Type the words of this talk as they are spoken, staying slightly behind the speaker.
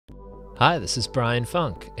Hi, this is Brian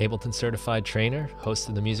Funk, Ableton Certified Trainer, host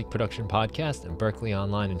of the Music Production Podcast, and Berklee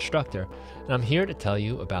Online instructor, and I'm here to tell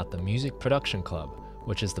you about the Music Production Club,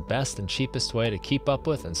 which is the best and cheapest way to keep up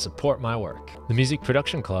with and support my work. The Music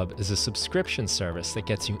Production Club is a subscription service that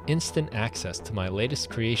gets you instant access to my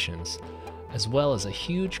latest creations, as well as a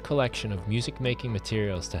huge collection of music-making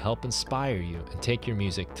materials to help inspire you and take your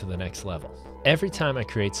music to the next level. Every time I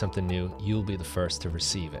create something new, you'll be the first to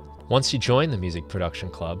receive it. Once you join the Music Production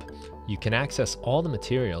Club, you can access all the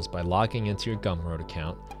materials by logging into your Gumroad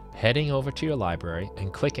account, heading over to your library,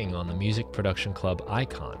 and clicking on the Music Production Club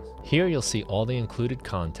icon. Here you'll see all the included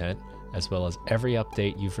content, as well as every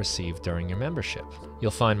update you've received during your membership.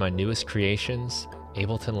 You'll find my newest creations,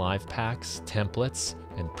 Ableton Live packs, templates,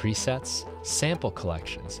 and presets, sample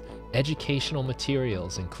collections, educational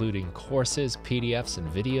materials including courses, PDFs, and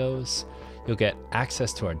videos. You'll get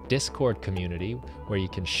access to our Discord community where you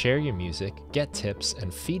can share your music, get tips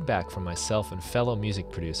and feedback from myself and fellow music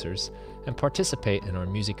producers, and participate in our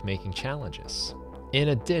music making challenges. In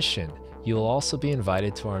addition, you'll also be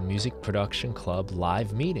invited to our Music Production Club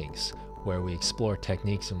live meetings, where we explore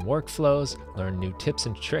techniques and workflows, learn new tips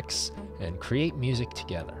and tricks, and create music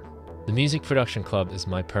together. The Music Production Club is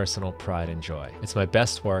my personal pride and joy. It's my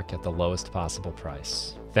best work at the lowest possible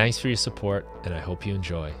price. Thanks for your support, and I hope you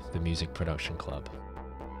enjoy the Music Production Club.